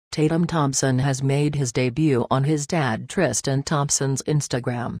Tatum Thompson has made his debut on his dad Tristan Thompson's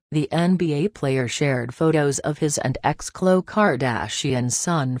Instagram. The NBA player shared photos of his and ex Khloe Kardashian's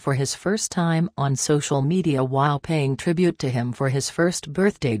son for his first time on social media while paying tribute to him for his first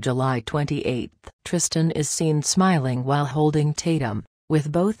birthday July 28. Tristan is seen smiling while holding Tatum,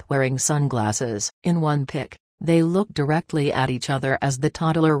 with both wearing sunglasses. In one pic, they look directly at each other as the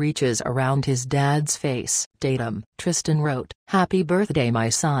toddler reaches around his dad's face. Tatum, Tristan wrote, "Happy birthday my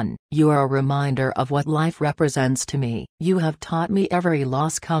son, you are a reminder of what life represents to me. You have taught me every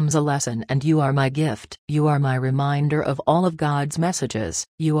loss comes a lesson and you are my gift. You are my reminder of all of God's messages.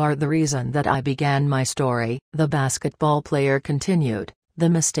 You are the reason that I began my story." The basketball player continued, "The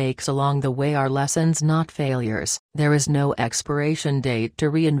mistakes along the way are lessons not failures. There is no expiration date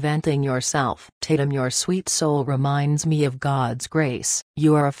to reinventing yourself. Tatum, your sweet soul reminds me of God's grace.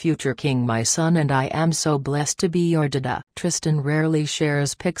 You are a future king my son and I am so blessed to be your dada." Tristan rarely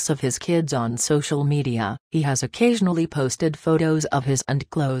shares pics of his kids on social media. He has occasionally posted photos of his and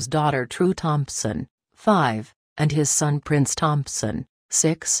Khloe's daughter True Thompson, 5, and his son Prince Thompson,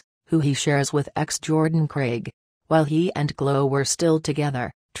 6, who he shares with ex-Jordan Craig. While he and Khloe were still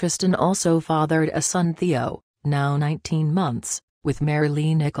together, Tristan also fathered a son Theo, now 19 months, with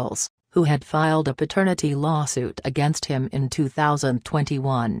Marilee Nichols, who had filed a paternity lawsuit against him in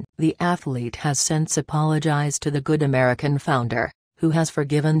 2021. The athlete has since apologized to the Good American founder, who has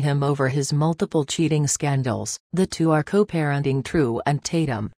forgiven him over his multiple cheating scandals. The two are co-parenting True and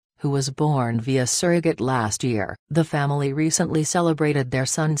Tatum, who was born via surrogate last year. The family recently celebrated their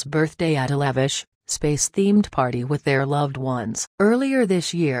son's birthday at a lavish, space-themed party with their loved ones. Earlier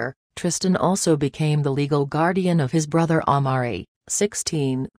this year, Tristan also became the legal guardian of his brother Amari,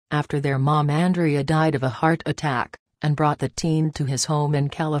 16, after their mom Andrea died of a heart attack, and brought the teen to his home in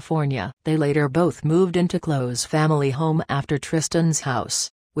California. They later both moved into Khloe's family home after Tristan's house,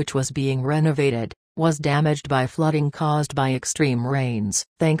 which was being renovated, was damaged by flooding caused by extreme rains.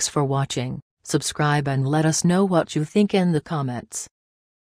 Thanks for watching. Subscribe and let us know what you think in the comments.